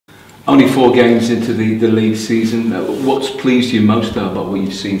Only 4 games into the league season. What's pleased you most though about what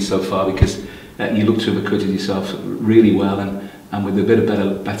you've seen so far? Because you look to have acquitted yourself really well, and with a bit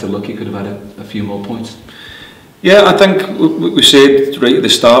of better luck you could have had a few more points. Yeah, I think what we said right at the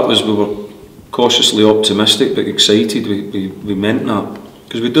start was we were cautiously optimistic but excited. We meant that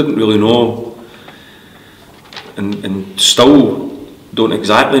because we didn't really know and still don't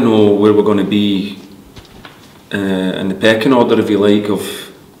exactly know where we're going to be in the pecking order, if you like, of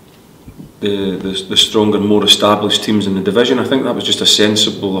the stronger, more established teams in the division. I think that was just a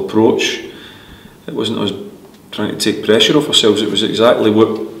sensible approach. It wasn't us trying to take pressure off ourselves. It was exactly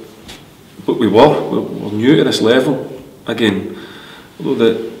what we were. We're new to this level again.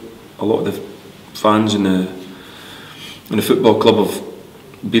 Although a lot of the fans in the football club have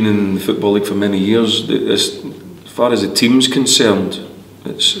been in the Football League for many years, as far as the team's concerned,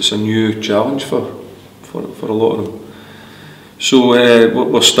 it's a new challenge for a lot of them. So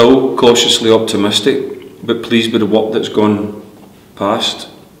we're still cautiously optimistic, but pleased with the work that's gone past.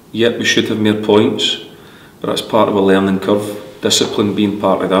 Yet we should have more points, but that's part of a learning curve. Discipline being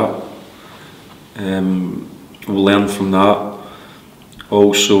part of that. We'll learn from that.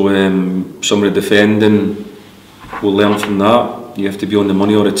 Also, some of the defending, we'll learn from that. You have to be on the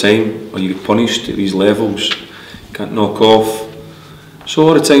money all the time, or you get punished at these levels. You can't knock off. So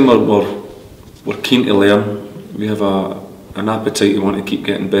all the time we're keen to learn. We have an appetite to want to keep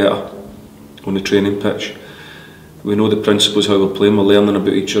getting better on the training pitch. We know the principles how we're playing. We're learning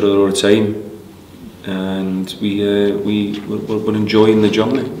about each other all the time, and we're enjoying the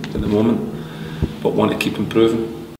journey at the moment, but want to keep improving.